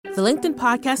The LinkedIn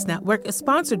Podcast Network is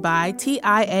sponsored by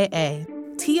TIAA.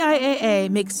 TIAA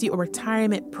makes you a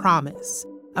retirement promise,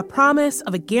 a promise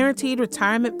of a guaranteed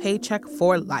retirement paycheck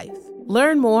for life.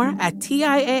 Learn more at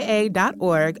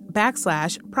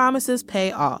TIAA.org/promises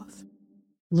pay off.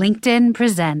 LinkedIn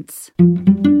presents.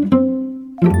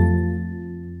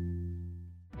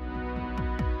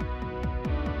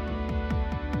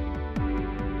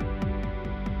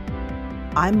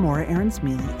 I'm Maura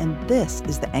Aarons-Mealy, and this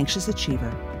is The Anxious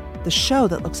Achiever, the show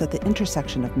that looks at the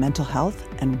intersection of mental health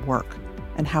and work,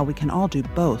 and how we can all do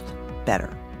both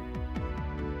better.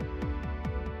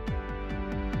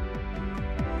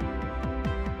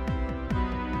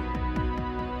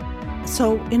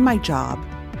 So in my job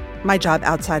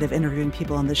outside of interviewing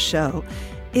people on this show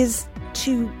is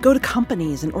to go to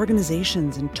companies and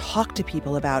organizations and talk to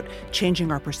people about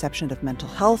changing our perception of mental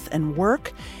health and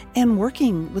work, and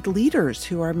working with leaders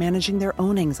who are managing their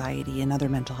own anxiety and other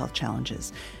mental health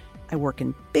challenges. I work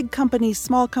in big companies,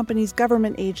 small companies,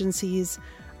 government agencies.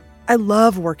 I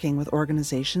love working with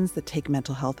organizations that take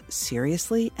mental health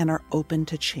seriously and are open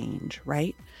to change,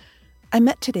 right? I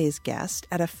met today's guest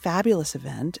at a fabulous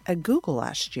event at Google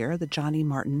last year, the Johnny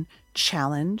Martin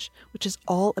Challenge, which is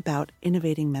all about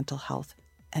innovating mental health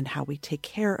and how we take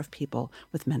care of people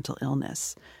with mental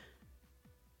illness.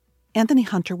 Anthony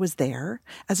Hunter was there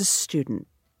as a student,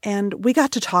 and we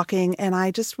got to talking, and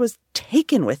I just was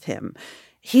taken with him.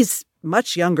 He's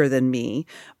much younger than me,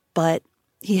 but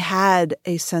he had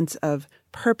a sense of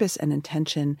purpose and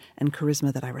intention and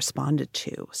charisma that I responded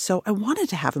to. So I wanted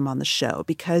to have him on the show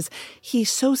because he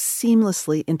so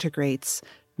seamlessly integrates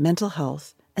mental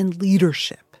health and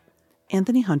leadership.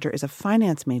 Anthony Hunter is a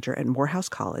finance major at Morehouse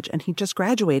College, and he just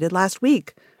graduated last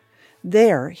week.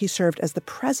 There, he served as the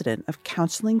president of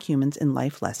Counseling Humans in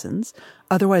Life Lessons,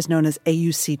 otherwise known as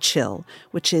AUC Chill,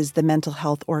 which is the mental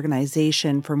health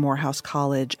organization for Morehouse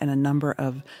College and a number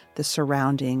of the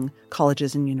surrounding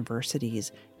colleges and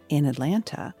universities in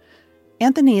Atlanta.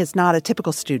 Anthony is not a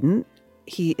typical student.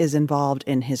 He is involved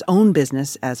in his own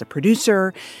business as a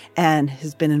producer and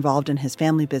has been involved in his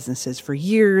family businesses for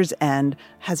years and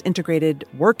has integrated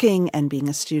working and being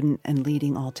a student and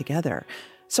leading all together.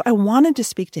 So I wanted to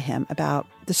speak to him about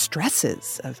the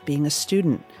stresses of being a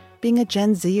student, being a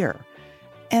Gen Zer,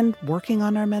 and working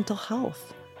on our mental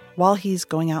health while he's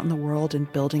going out in the world and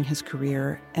building his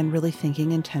career and really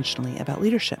thinking intentionally about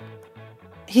leadership.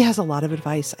 He has a lot of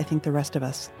advice I think the rest of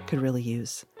us could really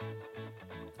use.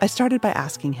 I started by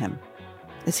asking him,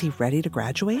 is he ready to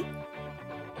graduate?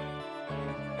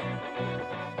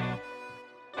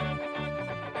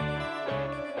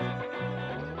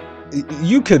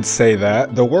 You could say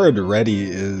that. The word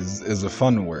ready is a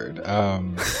fun word.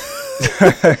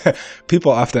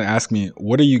 People often ask me,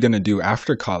 what are you going to do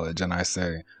after college? And I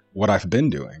say, what I've been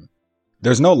doing.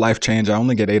 There's no life change. I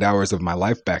only get 8 hours of my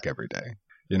life back every day.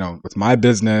 You know, with my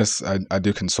business, I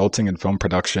do consulting and film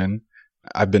production.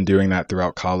 I've been doing that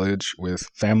throughout college. With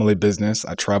family business,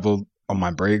 I travel on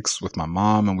my breaks with my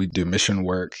mom, and we do mission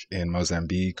work in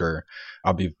Mozambique, or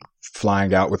I'll be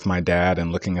flying out with my dad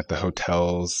and looking at the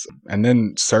hotels. And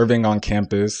then serving on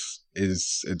campus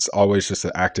it's always just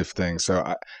an active thing.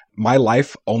 So my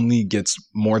life only gets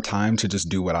more time to just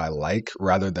do what I like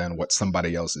rather than what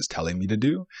somebody else is telling me to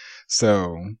do.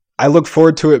 So I look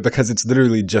forward to it because it's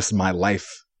literally just my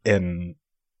life in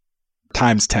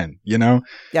times 10, you know?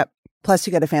 Yep. Plus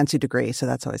you get a fancy degree, so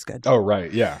that's always good. Oh,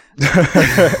 right. Yeah.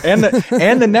 and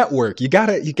the network. You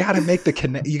gotta make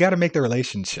the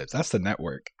relationships. That's the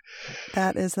network.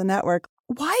 That is the network.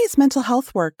 Why is mental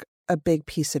health work a big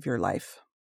piece of your life?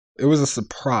 It was a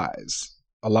surprise.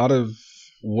 A lot of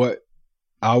what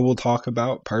I will talk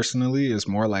about personally is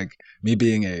more like me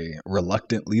being a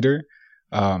reluctant leader,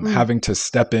 having to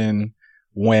step in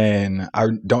when I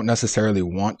don't necessarily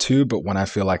want to, but when I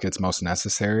feel like it's most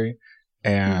necessary.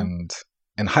 And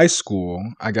in high school,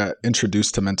 I got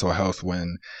introduced to mental health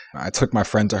when I took my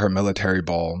friend to her military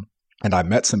ball, and I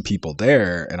met some people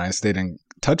there, and I stayed in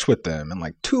touch with them. And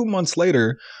like 2 months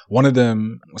later, one of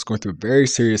them was going through a very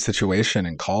serious situation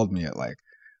and called me at like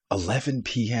 11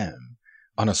 p.m.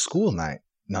 on a school night,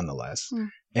 nonetheless.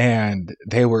 And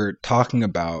they were talking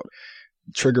about,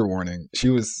 trigger warning, she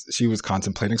was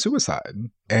contemplating suicide.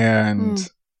 And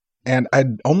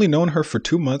I'd only known her for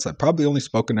 2 months. I'd probably only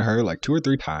spoken to her like 2 or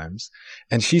 3 times.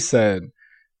 And she said,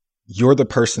 "You're the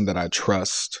person that I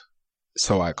trust,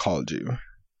 so I called you."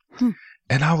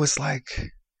 And I was like,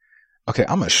 okay,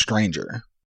 I'm a stranger.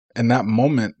 In that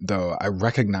moment, though, I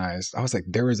recognized, I was like,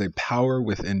 there is a power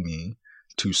within me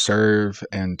to serve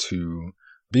and to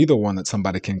be the one that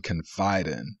somebody can confide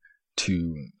in,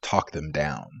 to talk them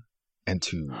down. and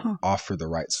to offer the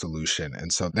right solution.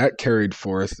 And so that carried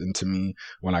forth into me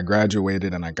when I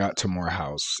graduated and I got to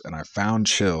Morehouse and I found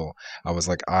Chill. I was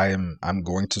like, I'm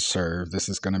going to serve. This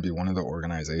is going to be one of the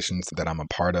organizations that I'm a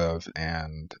part of,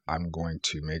 and I'm going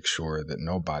to make sure that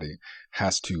nobody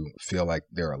has to feel like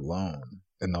they're alone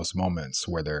in those moments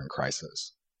where they're in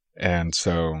crisis. And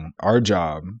so our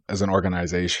job as an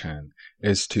organization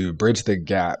is to bridge the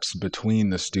gaps between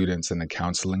the students and the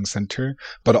counseling center,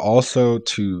 but also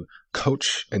to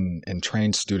coach and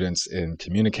train students in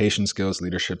communication skills,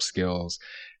 leadership skills,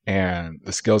 and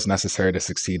the skills necessary to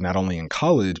succeed not only in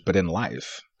college, but in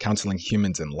life, counseling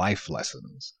humans in life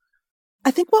lessons.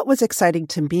 I think what was exciting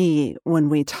to me when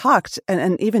we talked,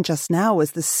 and even just now,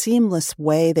 was the seamless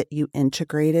way that you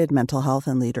integrated mental health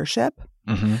and leadership.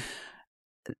 Mm-hmm.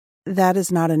 That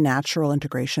is not a natural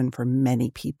integration for many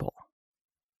people.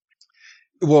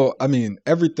 Well, I mean,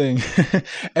 everything,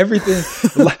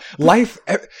 life,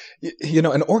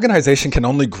 an organization can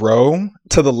only grow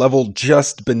to the level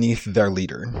just beneath their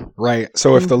leader, right?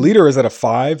 So if the leader is at a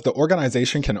 5, the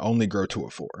organization can only grow to a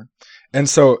 4. And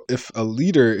so if a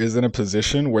leader is in a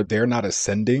position where they're not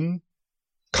ascending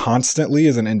constantly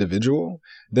as an individual,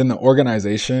 then the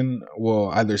organization will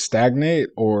either stagnate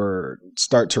or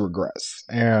start to regress.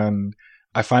 And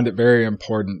I find it very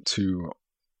important to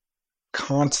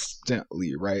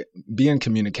constantly, right, be in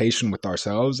communication with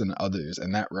ourselves and others.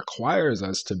 And that requires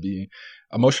us to be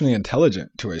emotionally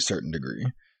intelligent to a certain degree.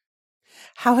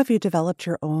 How have you developed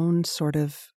your own sort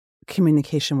of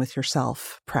communication with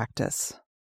yourself practice?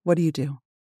 What do you do?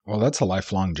 Well, that's a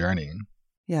lifelong journey.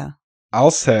 Yeah.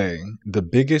 I'll say the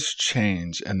biggest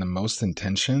change and the most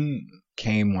intention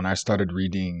came when I started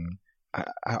reading,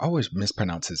 I always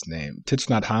mispronounce his name, Thich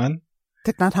Nhat Hanh.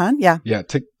 Thich Nhat Hanh, yeah. Yeah,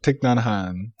 Thich Nhat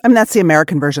Hanh. I mean, that's the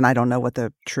American version. I don't know what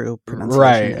the true pronunciation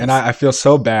right. is. And I feel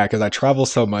so bad because I travel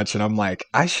so much and I'm like,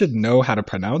 I should know how to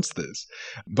pronounce this.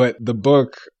 But the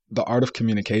book, The Art of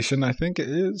Communication, I think it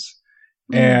is.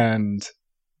 And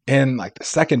in like the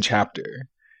second chapter,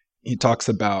 he talks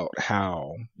about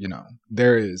how,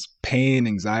 there is pain,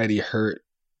 anxiety, hurt,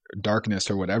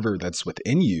 darkness, or whatever that's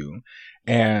within you.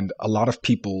 And a lot of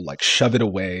people like shove it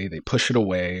away. They push it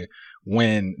away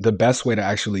when the best way to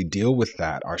actually deal with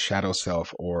that, our shadow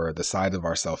self or the side of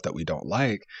ourself that we don't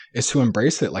like, is to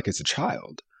embrace it like it's a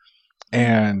child.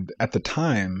 And at the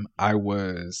time I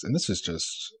was, and this is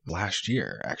just last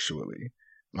year, actually,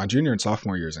 my junior and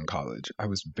sophomore years in college, I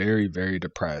was very, very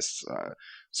depressed,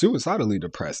 suicidally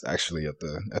depressed, actually,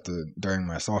 during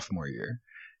my sophomore year.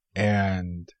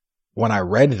 And when I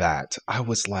read that, I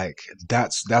was like,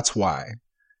 that's why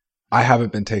I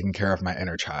haven't been taking care of my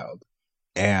inner child.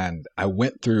 And I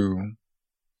went through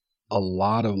a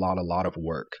lot of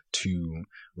work to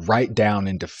write down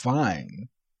and define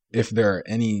if there are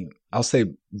any, I'll say,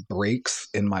 breaks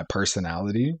in my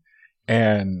personality.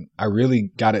 And I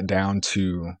really got it down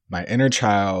to my inner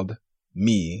child,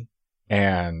 me,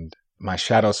 and my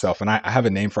shadow self. And I have a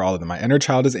name for all of them. My inner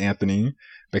child is Anthony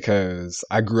because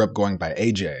I grew up going by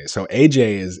AJ. So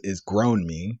AJ is grown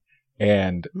me,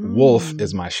 and Wolf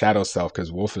is my shadow self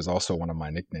because Wolf is also one of my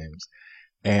nicknames.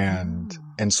 And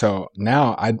so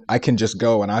now I can just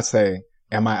go and I say,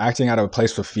 am I acting out of a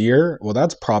place of fear? Well,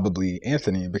 that's probably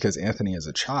Anthony because Anthony is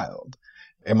a child.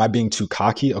 Am I being too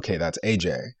cocky? Okay, that's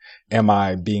AJ. Am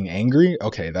I being angry?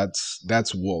 Okay,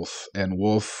 that's Wolf. And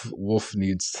Wolf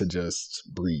needs to just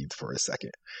breathe for a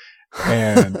second.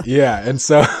 And yeah, and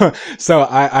so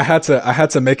I had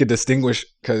to make a distinguish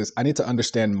because I need to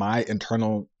understand my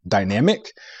internal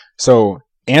dynamic. So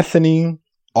Anthony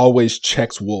always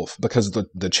checks Wolf because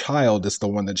the child is the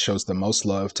one that shows the most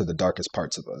love to the darkest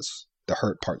parts of us, the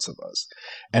hurt parts of us.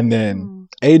 And then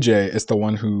AJ is the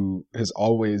one who has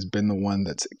always been the one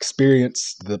that's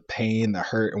experienced the pain, the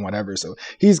hurt, and whatever. So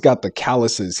he's got the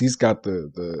calluses, he's got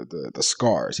the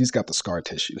scars, he's got the scar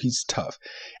tissue, he's tough.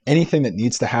 Anything that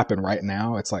needs to happen right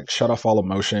now, it's like shut off all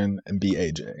emotion and be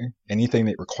AJ. Anything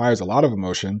that requires a lot of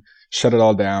emotion, shut it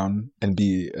all down and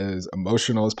be as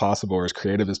emotional as possible or as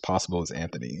creative as possible as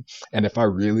Anthony. And if I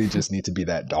really just need to be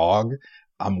that dog,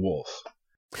 I'm Wolf.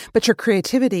 But your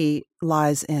creativity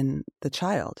lies in the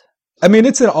child. I mean,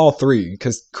 it's in all three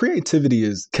because creativity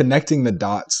is connecting the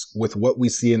dots with what we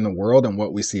see in the world and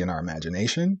what we see in our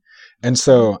imagination. And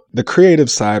so the creative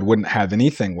side wouldn't have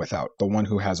anything without the one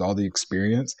who has all the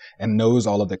experience and knows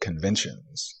all of the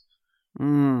conventions.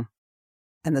 And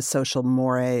the social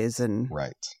mores. And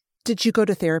right. Did you go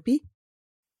to therapy?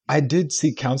 I did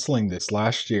seek counseling this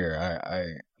last year. I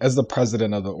as the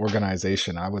president of the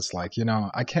organization, I was like,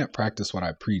 I can't practice what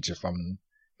I preach if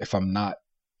I'm not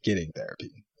getting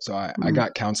therapy. So I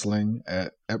got counseling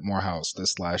at Morehouse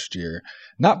this last year,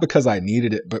 not because I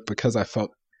needed it, but because I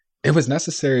felt it was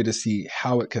necessary to see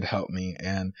how it could help me.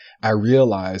 And I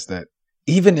realized that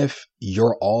even if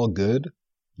you're all good,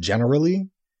 generally,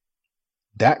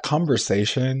 that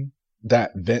conversation,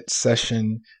 that vent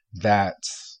session, that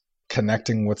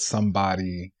connecting with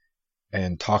somebody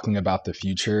and talking about the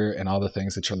future and all the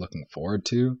things that you're looking forward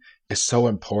to is so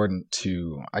important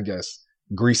to, I guess,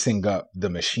 greasing up the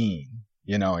machine,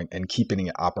 and keeping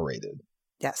it operated.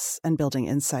 Yes, and building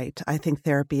insight. I think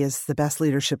therapy is the best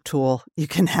leadership tool you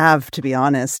can have, to be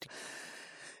honest.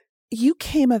 You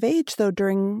came of age, though,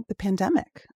 during the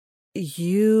pandemic.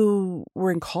 You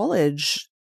were in college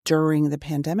during the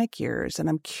pandemic years. And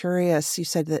I'm curious, you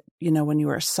said that, when you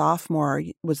were a sophomore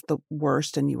was the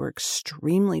worst and you were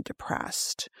extremely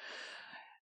depressed.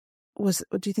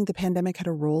 Do you think the pandemic had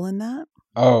a role in that?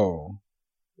 Oh,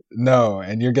 no.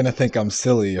 And you're going to think I'm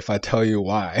silly if I tell you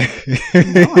why.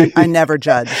 No, I never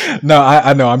judge. No,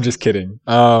 I know. I'm just kidding.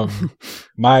 My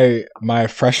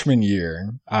freshman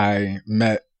year, I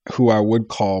met who I would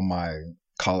call my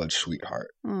college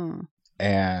sweetheart.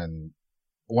 And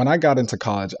when I got into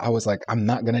college, I was like, I'm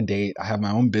not going to date. I have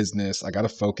my own business. I got to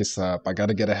focus up. I got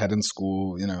to get ahead in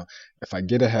school. If I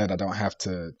get ahead, I don't have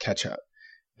to catch up.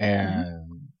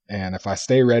 And if I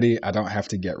stay ready, I don't have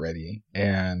to get ready.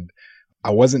 And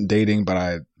I wasn't dating, but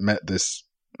I met this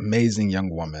amazing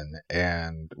young woman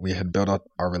and we had built up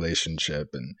our relationship.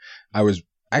 And I was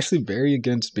actually very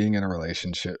against being in a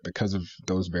relationship because of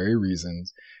those very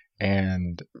reasons.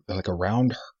 And like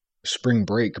around spring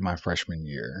break, my freshman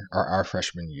year, or our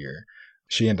freshman year,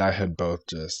 she and I had both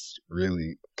just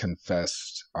really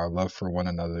confessed our love for one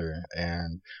another.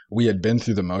 And we had been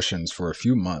through the motions for a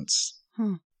few months,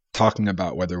 talking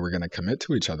about whether we're going to commit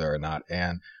to each other or not.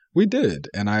 And we did.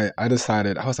 And I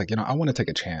decided, I was like, I want to take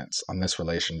a chance on this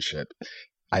relationship.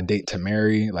 I date to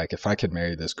marry. Like, if I could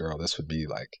marry this girl, this would be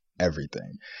like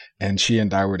everything. And she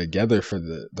and I were together for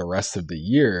the rest of the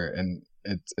year. And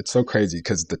it's so crazy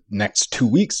because the next 2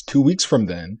 weeks from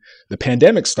then, the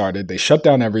pandemic started. They shut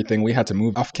down everything. We had to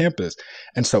move off campus.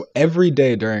 And so every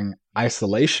day during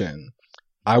isolation,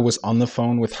 I was on the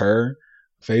phone with her,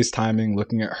 FaceTiming,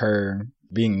 looking at her,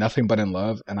 being nothing but in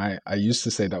love. And I used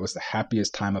to say that was the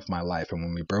happiest time of my life. And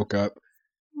when we broke up,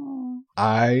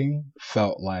 I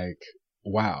felt like,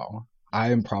 wow,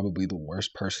 I am probably the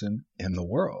worst person in the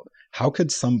world. How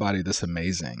could somebody this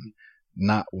amazing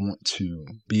not want to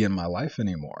be in my life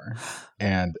anymore?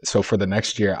 And so for the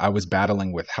next year, I was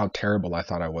battling with how terrible I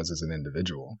thought I was as an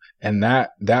individual. And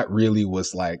that really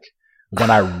was like when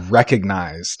I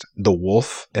recognized the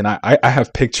wolf. And I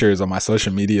have pictures on my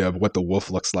social media of what the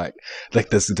wolf looks like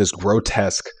this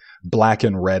grotesque black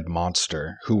and red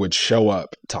monster who would show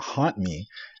up to haunt me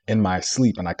in my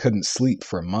sleep. And I couldn't sleep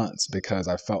for months because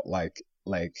I felt like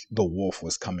the wolf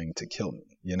was coming to kill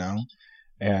me,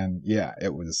 And yeah,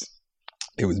 it was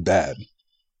bad.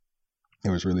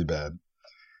 It was really bad.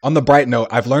 On the bright note,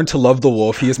 I've learned to love the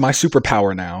wolf. He is my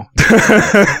superpower now.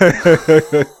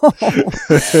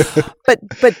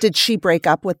 But did she break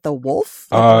up with the wolf?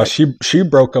 She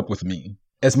broke up with me.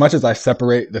 As much as I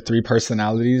separate the three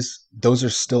personalities, those are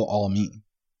still all me.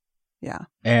 Yeah.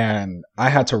 And I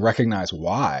had to recognize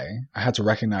why. I had to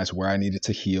recognize where I needed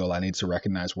to heal. I needed to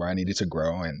recognize where I needed to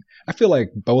grow. And I feel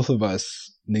like both of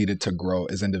us needed to grow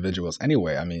as individuals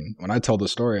anyway. I mean, when I tell the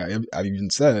story, I even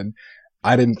said,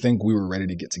 I didn't think we were ready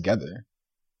to get together.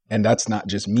 And that's not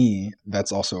just me.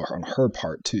 That's also on her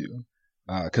part too.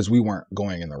 Because we weren't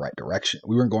going in the right direction.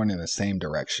 We weren't going in the same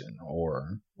direction,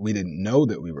 or we didn't know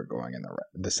that we were going in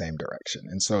the same direction.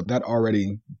 And so that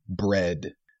already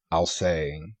bred, I'll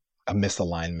say, a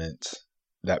misalignment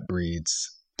that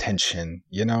breeds tension,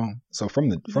 So from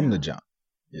the jump.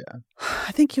 Yeah.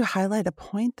 I think you highlight a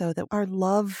point though, that our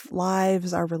love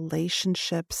lives, our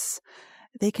relationships,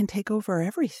 they can take over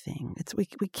everything.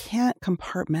 We can't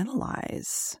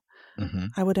compartmentalize. Mm-hmm.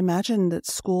 I would imagine that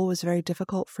school was very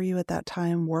difficult for you at that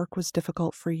time. Work was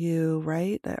difficult for you,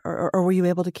 right? Or were you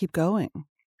able to keep going?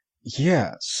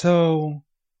 Yeah. So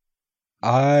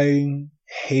I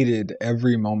hated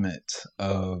every moment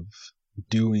of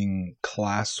doing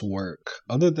classwork,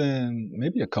 other than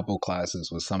maybe a couple classes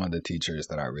with some of the teachers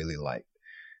that I really liked.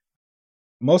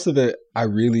 Most of it, I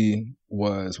really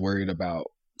was worried about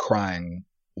crying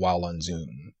while on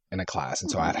Zoom in a class. And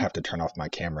so I'd have to turn off my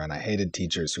camera. And I hated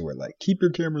teachers who were like, keep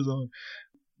your cameras on.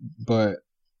 But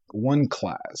one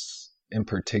class in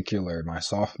particular, my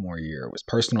sophomore year, was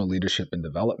personal leadership and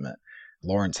development.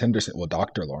 Lawrence Henderson,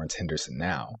 Dr. Lawrence Henderson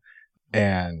now.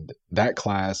 And that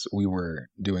class, we were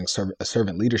doing a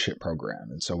servant leadership program.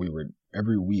 And so we would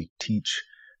every week teach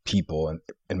people. And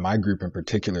in my group in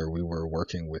particular, we were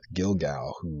working with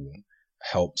Gilgal, who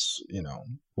helps,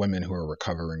 women who are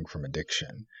recovering from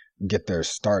addiction get their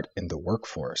start in the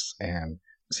workforce. And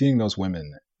seeing those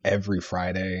women every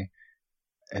Friday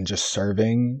and just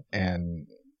serving and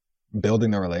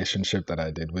building the relationship that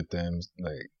I did with them,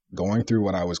 like going through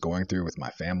what I was going through with my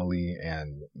family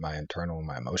and my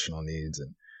emotional needs.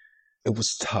 And it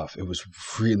was tough. It was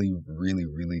really, really,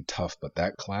 really tough. But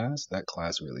that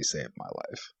class really saved my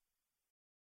life.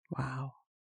 Wow.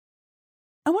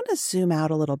 I want to zoom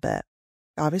out a little bit.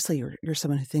 Obviously, you're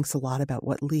someone who thinks a lot about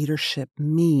what leadership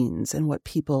means and what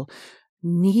people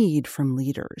need from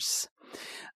leaders.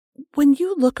 When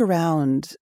you look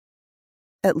around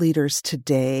at leaders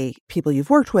today, people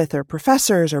you've worked with or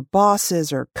professors or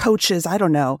bosses or coaches, I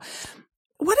don't know,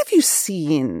 what have you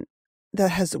seen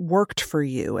that has worked for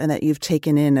you and that you've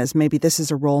taken in as maybe this is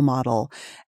a role model?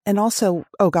 And also,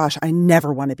 oh gosh, I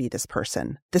never want to be this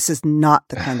person. This is not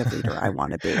the kind of leader I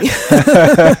want to be.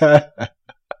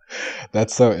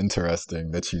 That's so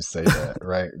interesting that you say that,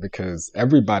 right? Because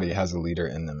everybody has a leader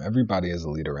in them. Everybody is a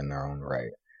leader in their own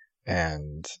right.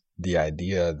 And the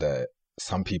idea that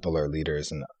some people are leaders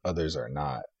and others are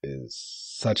not is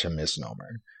such a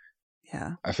misnomer.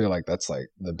 Yeah. I feel like that's like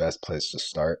the best place to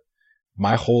start.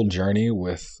 My whole journey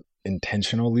with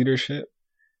intentional leadership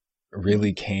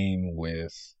really came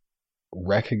with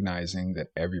recognizing that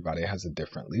everybody has a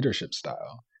different leadership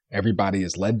style. Everybody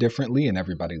is led differently and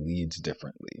everybody leads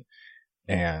differently.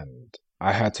 And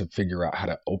I had to figure out how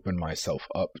to open myself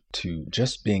up to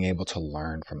just being able to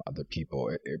learn from other people.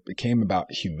 It became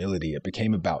about humility. It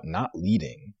became about not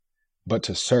leading, but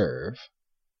to serve.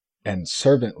 And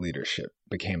servant leadership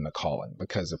became the calling,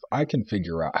 because if I can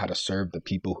figure out how to serve the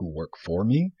people who work for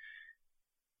me,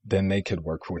 then they could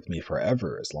work with me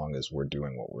forever as long as we're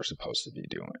doing what we're supposed to be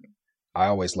doing. I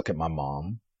always look at my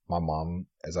mom. My mom,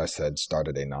 as I said,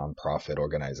 started a nonprofit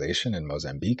organization in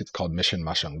Mozambique. It's called Mission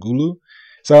Mashangulu.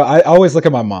 So I always look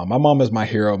at my mom. My mom is my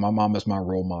hero. My mom is my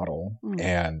role model.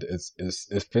 And it's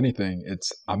if anything,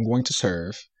 I'm going to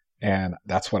serve, and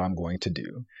that's what I'm going to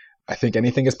do. I think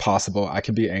anything is possible. I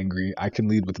can be angry. I can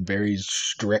lead with very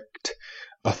strict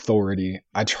authority.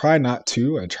 I try not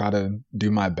to. I try to do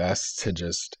my best to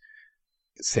just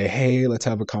say, hey, let's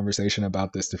have a conversation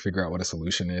about this to figure out what a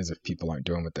solution is if people aren't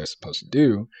doing what they're supposed to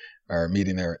do or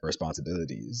meeting their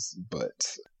responsibilities.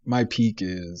 But my peak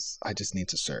is I just need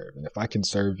to serve. And if I can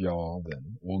serve y'all,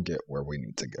 then we'll get where we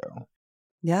need to go.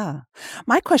 Yeah.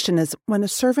 My question is, when a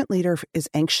servant leader is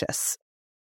anxious,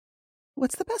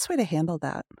 what's the best way to handle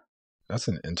that? That's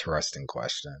an interesting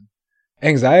question.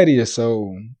 Anxiety is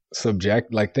so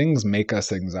subjective. Like, things make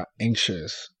us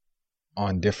anxious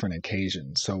on different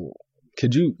occasions. So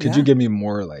could you give me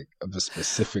more like of a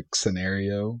specific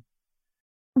scenario?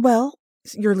 Well,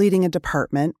 you're leading a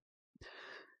department.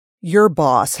 Your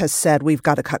boss has said, we've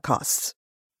got to cut costs.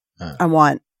 I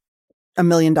want $1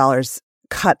 million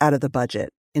cut out of the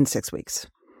budget in 6 weeks.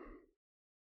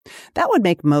 That would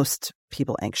make most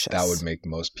people anxious. That would make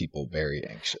most people very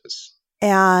anxious.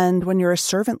 And when you're a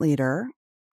servant leader,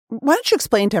 why don't you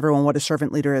explain to everyone what a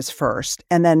servant leader is first?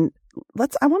 And then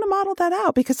I want to model that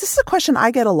out, because this is a question I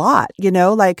get a lot,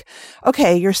 like,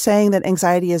 okay, you're saying that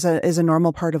anxiety is a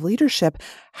normal part of leadership.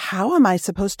 How am I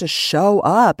supposed to show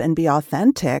up and be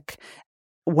authentic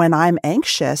when I'm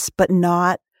anxious, but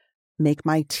not make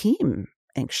my team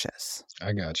anxious?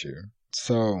 I got you.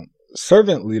 So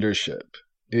servant leadership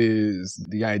is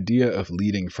the idea of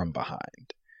leading from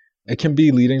behind. It can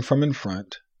be leading from in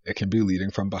front. It can be leading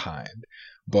from behind.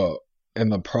 But in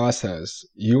the process,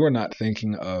 you are not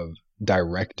thinking of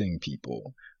directing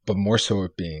people, but more so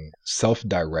of being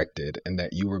self-directed, and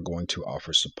that you are going to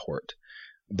offer support.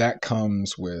 That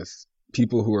comes with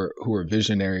people who are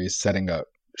visionaries, setting up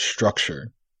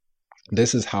structure.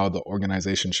 This is how the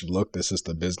organization should look. This is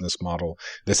the business model.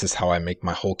 This is how I make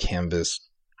my whole canvas.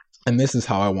 And this is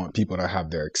how I want people to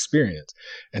have their experience.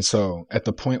 And so at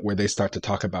the point where they start to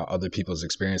talk about other people's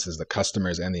experiences, the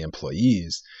customers and the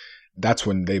employees, that's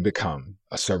when they become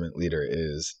a servant leader.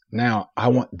 Is now I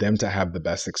want them to have the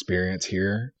best experience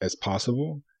here as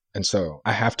possible. And so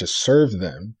I have to serve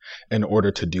them in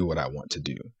order to do what I want to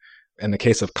do. In the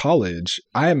case of college,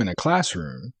 I am in a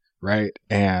classroom, right?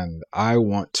 And I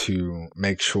want to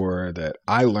make sure that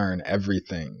I learn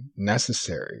everything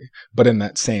necessary. But in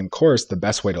that same course, the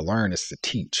best way to learn is to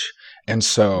teach. And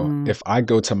so if I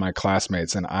go to my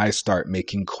classmates and I start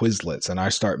making Quizlets and I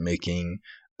start making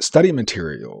study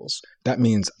materials, that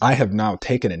means I have now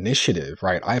taken initiative,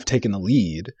 right? I have taken the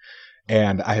lead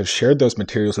and I have shared those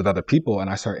materials with other people, and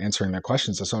I start answering their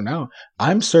questions. And so now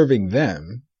I'm serving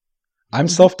them. I'm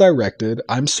self-directed.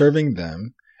 I'm serving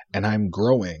them. and I'm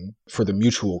growing for the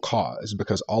mutual cause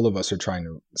because all of us are trying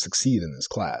to succeed in this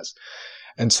class.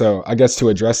 And so I guess to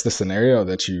address the scenario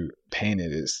that you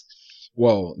painted is,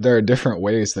 well, there are different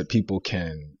ways that people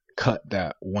can cut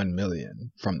that 1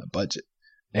 million from the budget.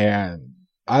 And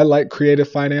I like creative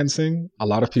financing. A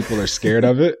lot of people are scared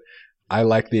of it. I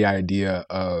like the idea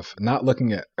of not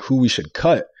looking at who we should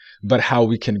cut, but how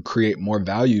we can create more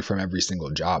value from every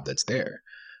single job that's there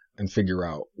and figure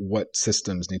out what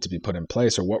systems need to be put in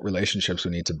place or what relationships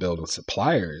we need to build with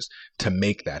suppliers to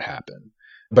make that happen.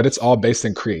 But it's all based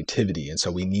in creativity. And so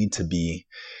we need to be,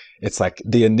 it's like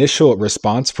the initial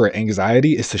response for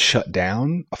anxiety is to shut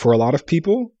down for a lot of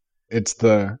people. It's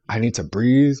I need to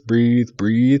breathe.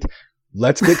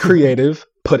 Let's get creative,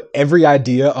 put every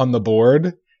idea on the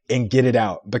board and get it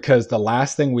out, because the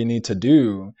last thing we need to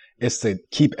do is to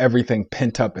keep everything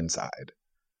pent up inside.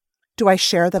 Do I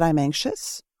share that I'm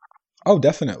anxious? Oh,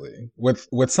 definitely. With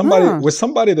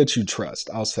somebody that you trust,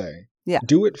 I'll say. Yeah.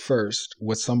 Do it first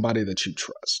with somebody that you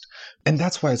trust. And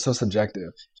that's why it's so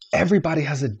subjective. Everybody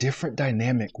has a different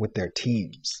dynamic with their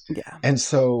teams. Yeah. And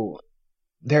so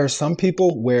there are some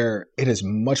people where it is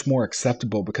much more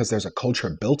acceptable because there's a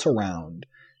culture built around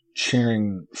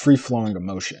sharing free-flowing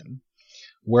emotion.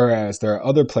 Whereas there are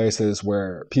other places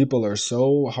where people are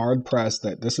so hard pressed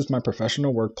that this is my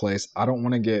professional workplace. I don't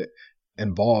want to get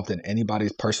involved in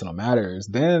anybody's personal matters.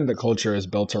 Then the culture is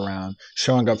built around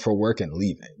showing up for work and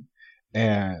leaving.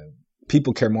 And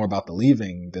people care more about the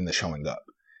leaving than the showing up.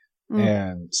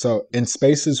 And so in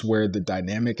spaces where the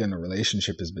dynamic and the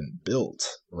relationship has been built,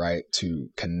 right, to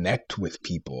connect with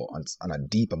people on a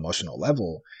deep emotional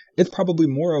level, it's probably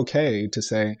more okay to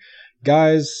say,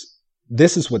 guys,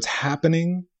 this is what's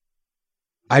happening.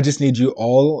 I just need you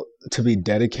all to be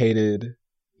dedicated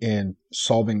in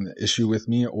solving the issue with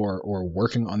me or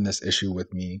working on this issue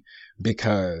with me,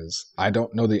 because I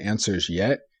don't know the answers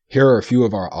yet. Here are a few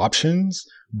of our options,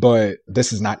 but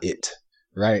this is not it.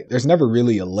 Right? There's never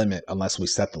really a limit unless we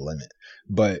set the limit.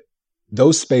 But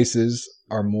those spaces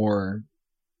are more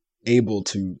able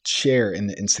to share in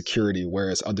the insecurity,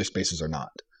 whereas other spaces are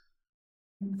not.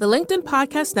 The LinkedIn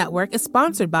Podcast Network is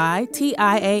sponsored by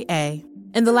TIAA.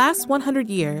 In the last 100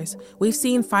 years, we've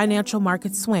seen financial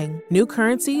markets swing, new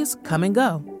currencies come and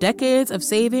go, decades of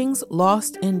savings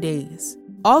lost in days,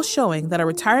 all showing that a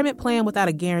retirement plan without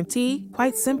a guarantee,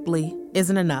 quite simply,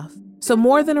 isn't enough. So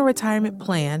more than a retirement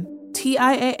plan,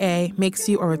 TIAA makes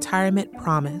you a retirement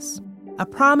promise. A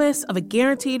promise of a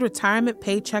guaranteed retirement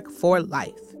paycheck for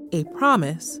life. A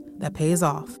promise that pays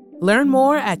off. Learn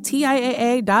more at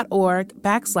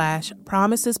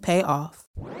TIAA.org/promisespayoff.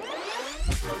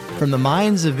 From the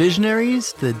minds of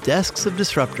visionaries to the desks of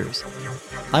disruptors,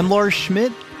 I'm Lars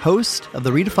Schmidt, host of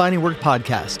the Redefining Work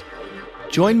podcast.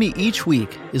 Join me each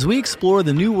week as we explore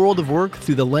the new world of work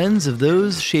through the lens of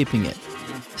those shaping it.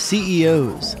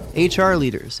 CEOs, HR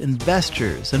leaders,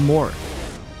 investors, and more.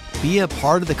 Be a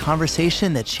part of the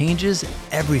conversation that changes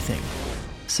everything.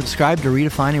 Subscribe to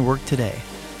Redefining Work today.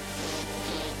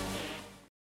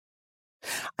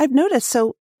 I've noticed,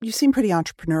 so you seem pretty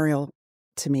entrepreneurial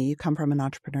to me. You come from an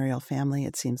entrepreneurial family,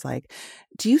 it seems like.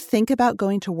 Do you think about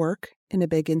going to work in a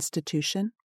big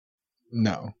institution?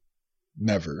 No,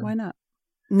 never. Why not?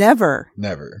 Never?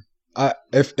 Never.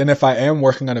 If I am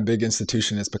working on a big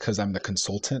institution, it's because I'm the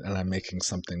consultant and I'm making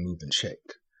something move and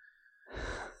shake.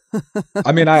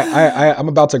 I mean, I'm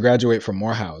about to graduate from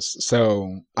Morehouse,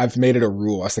 so I've made it a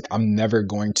rule. I was like, I'm never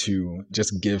going to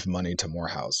just give money to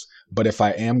Morehouse. But if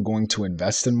I am going to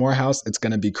invest in Morehouse, it's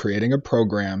going to be creating a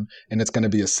program, and it's going to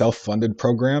be a self-funded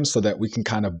program so that we can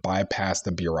kind of bypass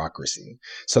the bureaucracy,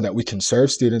 so that we can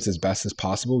serve students as best as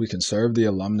possible. We can serve the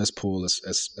alumnus pool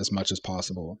as much as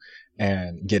possible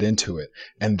and get into it.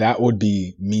 And that would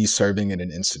be me serving in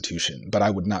an institution, but I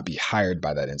would not be hired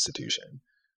by that institution.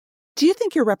 Do you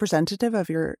think you're representative of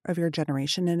your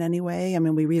generation in any way? I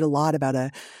mean, we read a lot about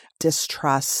a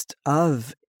distrust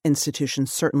of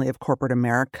institutions, certainly of corporate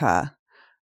America,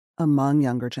 among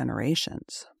younger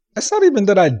generations. It's not even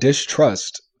that I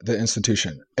distrust the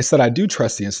institution. It's that I do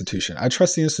trust the institution. I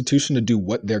trust the institution to do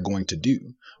what they're going to do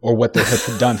or what they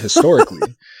have done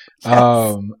historically.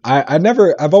 Yes.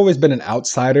 I've always been an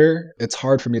outsider. It's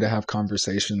hard for me to have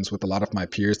conversations with a lot of my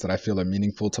peers that I feel are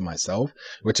meaningful to myself,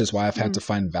 which is why I've had to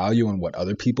find value in what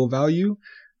other people value.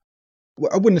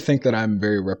 I wouldn't think that I'm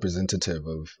very representative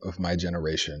of my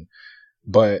generation.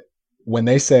 But when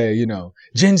they say,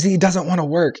 Gen Z doesn't want to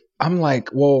work, I'm like,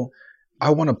 well, I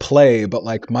want to play, but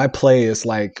like my play is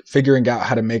like figuring out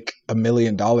how to make $1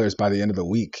 million by the end of the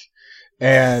week.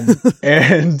 And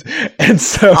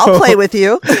so I'll play with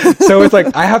you. So it's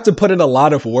like, I have to put in a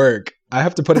lot of work I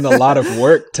have to put in a lot of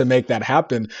work to make that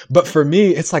happen. But for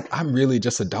me, it's like, I'm really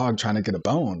just a dog trying to get a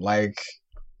bone. Like,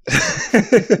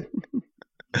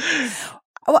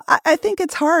 well, I think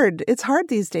it's hard. It's hard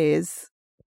these days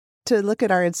to look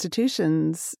at our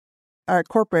institutions, our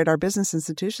corporate, our business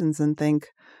institutions, and think,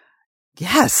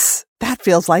 yes, that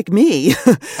feels like me.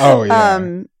 Oh,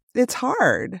 yeah. It's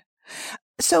hard.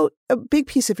 So a big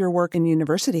piece of your work in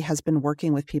university has been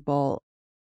working with people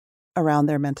around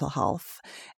their mental health.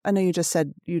 I know you just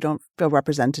said you don't feel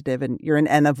representative and you're an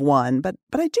N of one, but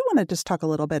I do want to just talk a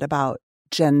little bit about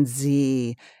Gen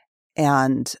Z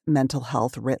and mental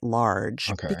health writ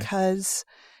large, Okay. because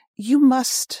you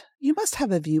must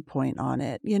have a viewpoint on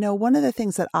it. You know, one of the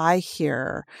things that I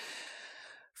hear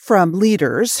from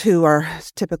leaders who are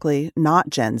typically not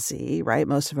Gen Z, right?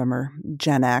 Most of them are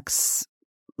Gen X,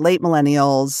 late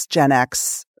millennials, Gen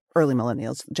X, early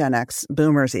millennials, Gen X,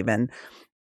 boomers even,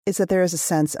 is that there is a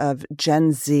sense of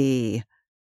Gen Z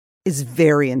is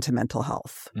very into mental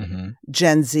health. Mm-hmm.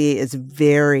 Gen Z is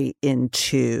very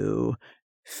into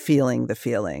feeling the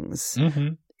feelings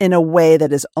in a way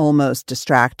that is almost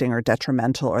distracting or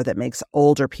detrimental, or that makes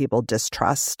older people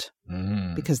distrust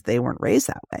because they weren't raised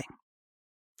that way.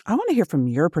 I want to hear from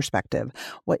your perspective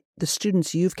what the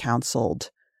students you've counseled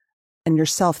and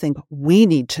yourself think we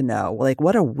need to know. Like,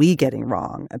 what are we getting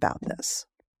wrong about this?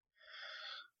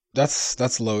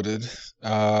 That's loaded.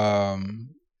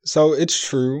 So it's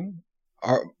true.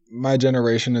 My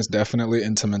generation is definitely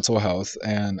into mental health,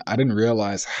 and I didn't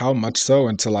realize how much so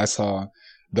until I saw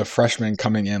the freshmen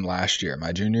coming in last year,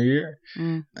 my junior year.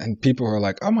 And people were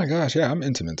like, oh my gosh, yeah, I'm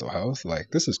into mental health.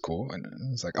 Like, this is cool. And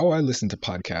it's like, oh, I listen to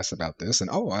podcasts about this. And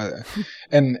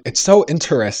and it's so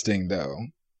interesting though.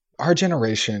 Our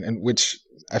generation, in which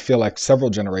I feel like several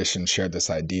generations shared this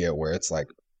idea where it's like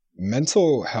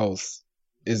mental health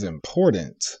is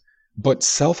important, but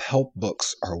self-help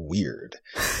books are weird.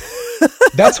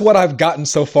 That's what I've gotten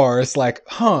so far. It's like,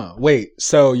 wait,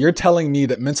 so you're telling me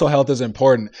that mental health is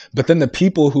important, but then the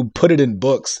people who put it in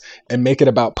books and make it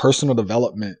about personal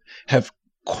development have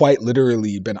quite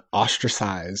literally been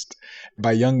ostracized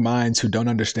by young minds who don't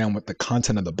understand what the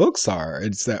content of the books are.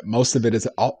 It's that most of it is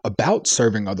all about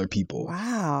serving other people.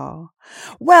 Wow.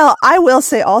 Well, I will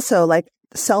say also, like,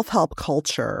 self-help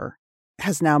culture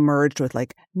has now merged with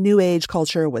like new age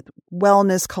culture, with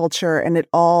wellness culture, and it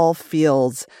all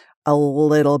feels a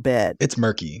little bit. It's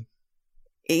murky.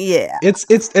 Yeah.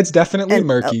 It's definitely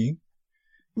murky.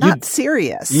 Not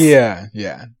serious. Yeah.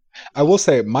 I will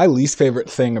say my least favorite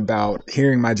thing about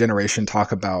hearing my generation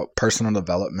talk about personal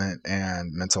development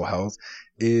and mental health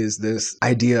is this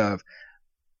idea of,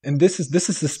 and this is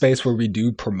the space where we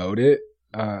do promote it,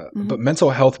 but mental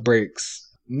health breaks,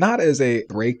 not as a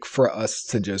break for us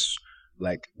to just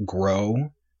like grow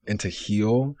and to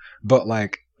heal, but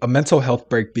like a mental health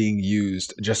break being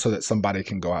used just so that somebody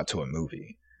can go out to a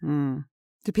movie.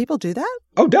 Do people do that?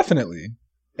 Oh, definitely.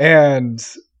 And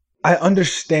I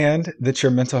understand that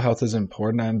your mental health is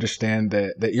important. I understand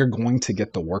that you're going to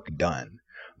get the work done.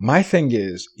 My thing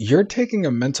is, you're taking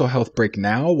a mental health break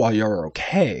now while you're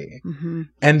okay.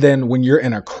 And then when you're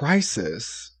in a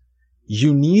crisis,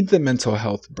 you need the mental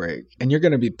health break and you're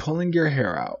going to be pulling your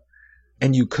hair out.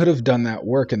 And you could have done that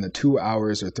work in the 2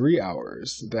 hours or 3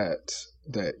 hours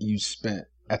that you spent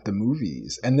at the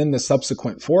movies. And then the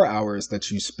subsequent 4 hours that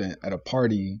you spent at a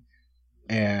party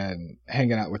and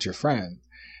hanging out with your friend.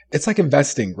 It's like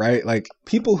investing, right? Like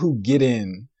people who get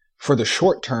in for the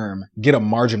short term get a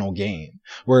marginal gain,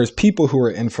 whereas people who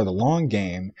are in for the long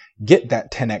game get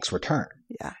that 10x return.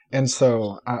 Yeah. And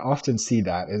so I often see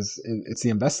that as it's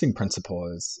the investing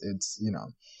principle. It's you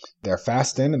know, they're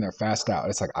fast in and they're fast out.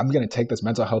 It's like, I'm going to take this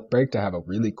mental health break to have a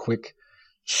really quick,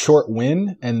 short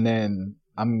win, and then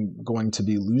I'm going to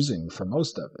be losing for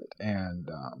most of it. And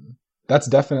that's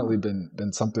definitely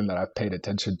been something that I've paid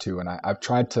attention to. And I've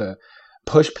tried to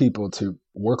push people to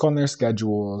work on their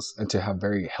schedules and to have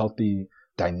very healthy,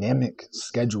 dynamic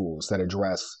schedules that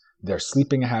address their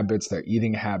sleeping habits, their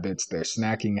eating habits, their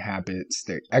snacking habits,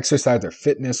 their exercise, their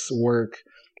fitness work,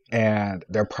 and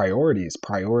their priorities,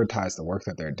 prioritize the work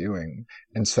that they're doing.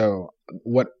 And so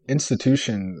what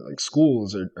institutions like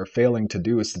schools are failing to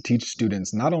do is to teach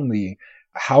students not only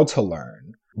how to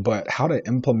learn, but how to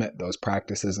implement those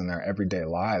practices in their everyday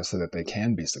lives so that they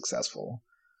can be successful.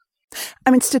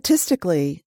 I mean,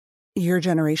 statistically, your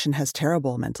generation has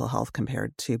terrible mental health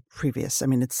compared to previous. I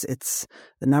mean, it's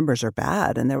the numbers are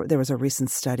bad. And there was a recent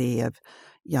study of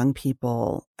young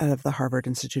people out of the Harvard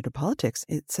Institute of Politics.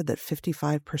 It said that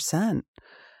 55%,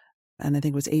 and I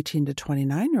think it was 18 to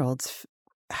 29-year-olds,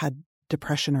 had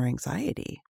depression or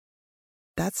anxiety.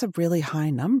 That's a really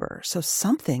high number. So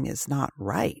something is not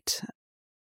right.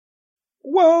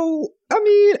 Well, I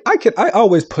mean, I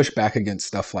always push back against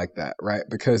stuff like that, right?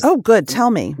 Because Oh, good.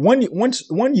 Tell me.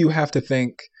 one you have to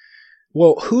think,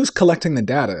 well, who's collecting the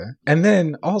data? And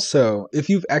then also, if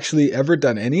you've actually ever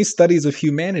done any studies of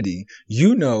humanity,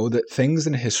 you know that things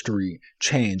in history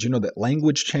change. You know that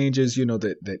language changes. You know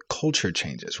that culture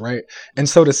changes, right? And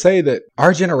so to say that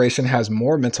our generation has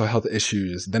more mental health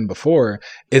issues than before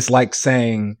is like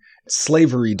saying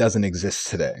slavery doesn't exist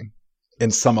today in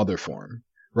some other form.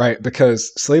 Right,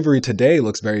 because slavery today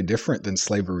looks very different than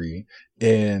slavery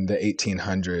in the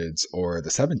 1800s or the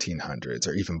 1700s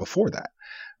or even before that.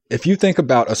 If you think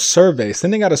about a survey,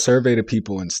 sending out a survey to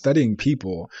people and studying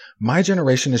people, my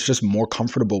generation is just more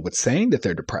comfortable with saying that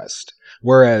they're depressed,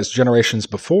 whereas generations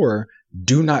before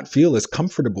do not feel as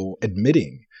comfortable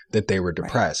admitting that they were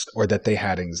depressed or that they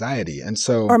had anxiety. And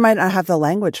so, or might not have the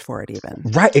language for it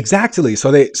even. Right, exactly. So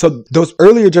those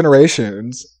older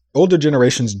generations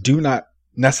do not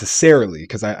necessarily,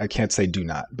 because I can't say do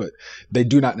not, but they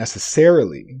do not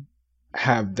necessarily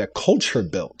have the culture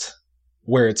built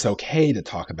where it's okay to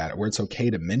talk about it, where it's okay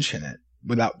to mention it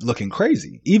without looking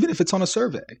crazy, even if it's on a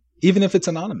survey, even if it's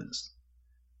anonymous.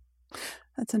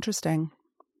 That's interesting.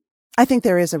 I think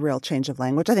there is a real change of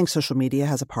language. I think social media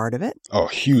has a part of it. Oh,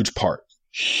 huge part.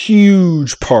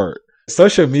 Huge part.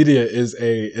 Social media is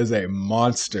a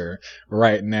monster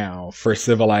right now for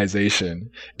civilization.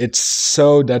 It's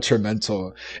so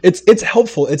detrimental. It's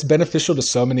helpful. It's beneficial to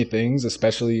so many things,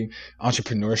 especially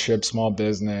entrepreneurship, small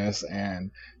business,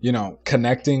 and, you know,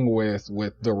 connecting with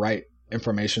the right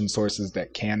information sources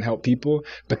that can help people.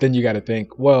 But then you got to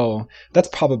think, well, that's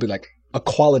probably like a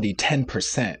quality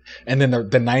 10%. And then the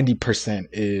 90%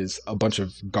 is a bunch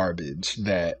of garbage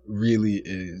that really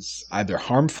is either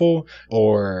harmful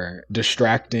or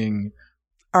distracting.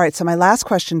 All right. So my last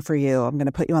question for you, I'm going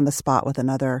to put you on the spot with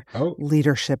another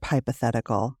leadership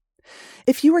hypothetical.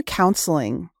 If you were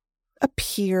counseling a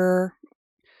peer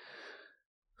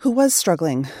who was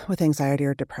struggling with anxiety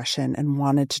or depression and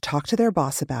wanted to talk to their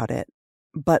boss about it,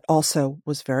 but also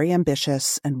was very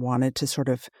ambitious and wanted to sort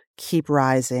of keep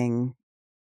rising,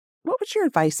 what would your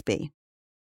advice be?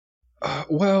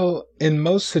 Well, in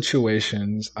most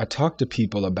situations, I talk to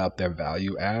people about their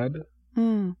value add.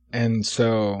 And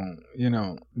so, you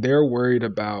know, they're worried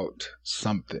about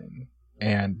something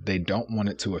and they don't want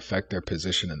it to affect their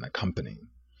position in the company.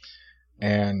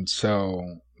 And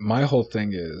so my whole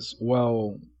thing is,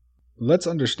 well, let's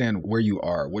understand where you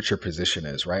are, what your position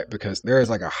is, right? Because there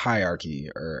is like a hierarchy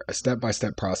or a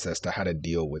step-by-step process to how to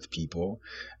deal with people.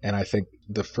 And I think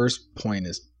the first point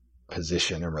is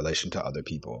position in relation to other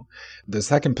people. The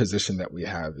second position that we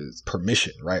have is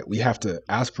permission, right? We have to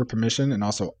ask for permission and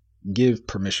also give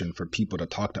permission for people to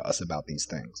talk to us about these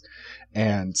things.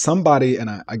 And somebody in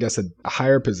I guess a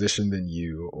higher position than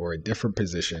you or a different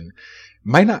position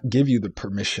might not give you the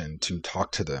permission to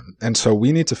talk to them. And so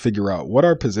we need to figure out what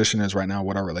our position is right now,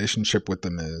 what our relationship with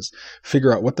them is,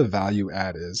 figure out what the value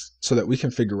add is so that we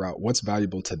can figure out what's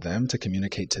valuable to them to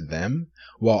communicate to them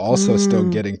while also still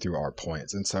getting through our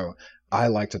points. And so I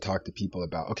like to talk to people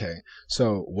about, okay,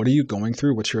 so what are you going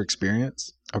through? What's your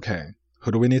experience? Okay.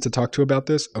 Who do we need to talk to about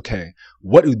this? Okay.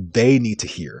 What do they need to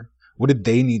hear? What do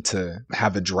they need to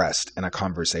have addressed in a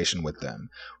conversation with them?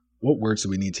 What words do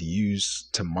we need to use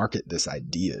to market this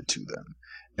idea to them?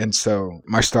 And so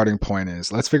my starting point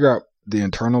is, let's figure out the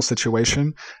internal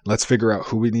situation. Let's figure out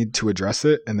who we need to address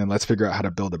it. And then let's figure out how to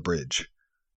build a bridge.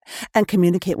 And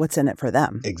communicate what's in it for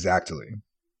them. Exactly.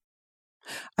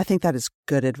 I think that is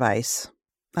good advice.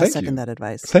 I second that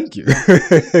advice. Thank you.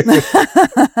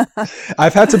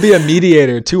 I've had to be a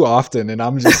mediator too often. And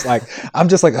I'm just like,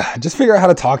 just figure out how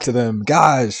to talk to them.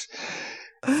 Gosh.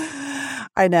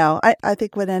 I know. I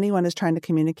think when anyone is trying to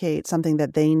communicate something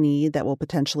that they need that will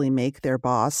potentially make their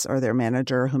boss or their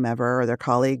manager, whomever, or their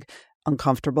colleague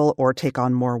uncomfortable or take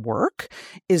on more work,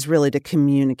 is really to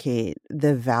communicate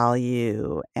the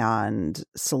value and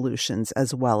solutions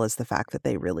as well as the fact that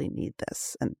they really need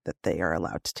this and that they are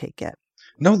allowed to take it.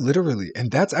 No, literally.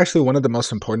 And that's actually one of the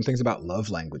most important things about love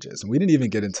languages. And we didn't even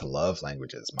get into love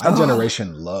languages. My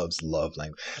generation loves love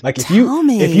language. Like if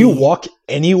you walk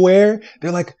anywhere,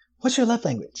 they're like, what's your love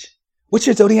language? What's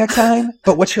your zodiac sign?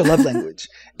 But what's your love language?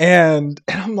 And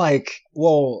I'm like,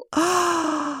 well,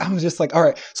 I'm just like, all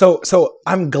right. So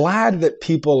I'm glad that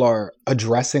people are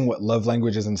addressing what love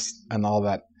languages and all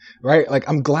that, right? Like,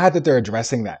 I'm glad that they're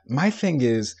addressing that. My thing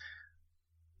is,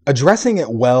 addressing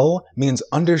it well means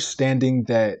understanding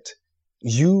that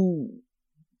you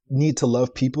need to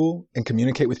love people and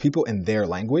communicate with people in their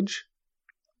language,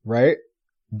 right?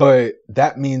 But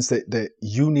that means that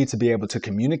you need to be able to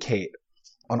communicate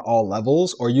on all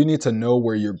levels, or you need to know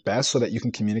where you're best so that you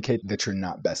can communicate that you're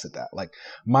not best at that. Like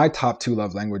my top 2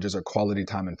 love languages are quality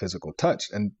time and physical touch,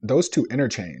 and those 2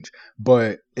 interchange.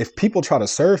 But if people try to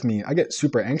serve me, I get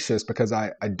super anxious because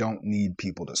I don't need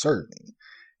people to serve me.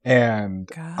 And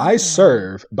I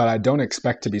serve, but I don't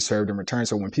expect to be served in return.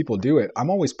 So when people do it, I'm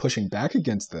always pushing back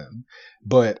against them.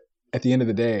 But at the end of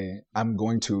the day, I'm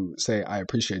going to say, I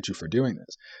appreciate you for doing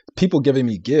this. People giving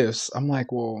me gifts, I'm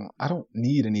like, well, I don't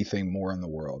need anything more in the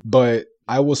world, but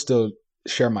I will still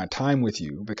share my time with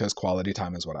you because quality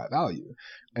time is what I value.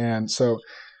 And so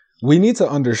we need to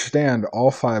understand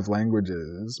all 5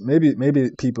 languages.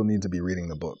 Maybe people need to be reading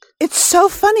the book. It's so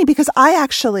funny because I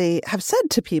actually have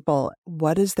said to people,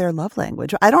 what is their love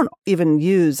language? I don't even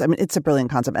use, it's a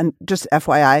brilliant concept. And just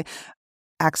FYI,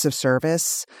 acts of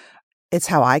service, it's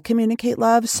how I communicate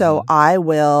love. So I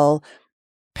will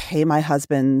pay my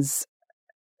husband's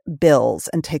bills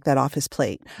and take that off his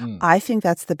plate. I think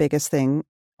that's the biggest thing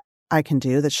I can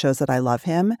do that shows that I love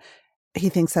him. He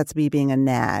thinks that's me being a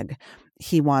nag.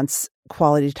 He wants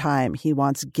quality time. He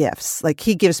wants gifts. Like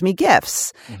he gives me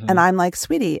gifts. And I'm like,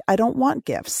 sweetie, I don't want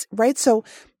gifts. Right? So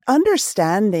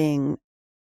understanding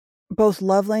both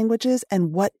love languages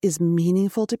and what is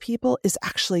meaningful to people is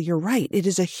actually, you're right. It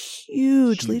is a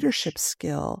huge leadership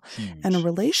skill and a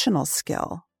relational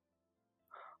skill.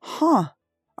 All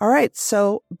right.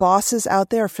 So bosses out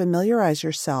there, familiarize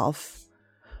yourself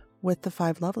with the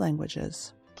 5 love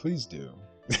languages. Please do.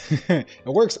 It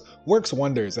works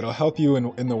wonders. It'll help you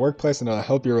in the workplace, and it'll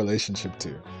help your relationship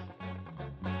too.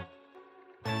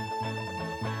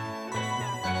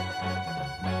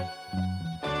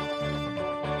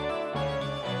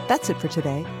 That's it for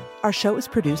today. Our show is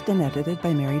produced and edited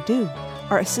by Mary Dew.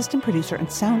 Our assistant producer and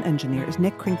sound engineer is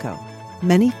Nick Krinko.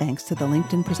 Many thanks to the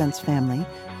LinkedIn Presents family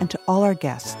and to all our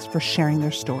guests for sharing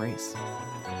their stories.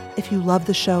 If you love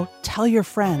the show, tell your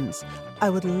friends. I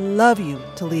would love you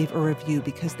to leave a review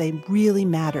because they really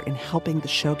matter in helping the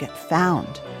show get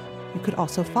found. You could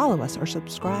also follow us or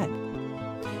subscribe.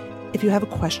 If you have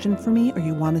a question for me or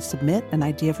you want to submit an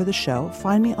idea for the show,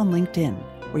 find me on LinkedIn,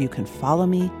 where you can follow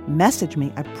me, message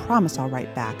me, I promise I'll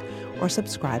write back, or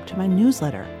subscribe to my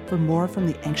newsletter for more from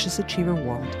the Anxious Achiever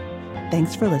world.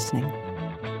 Thanks for listening.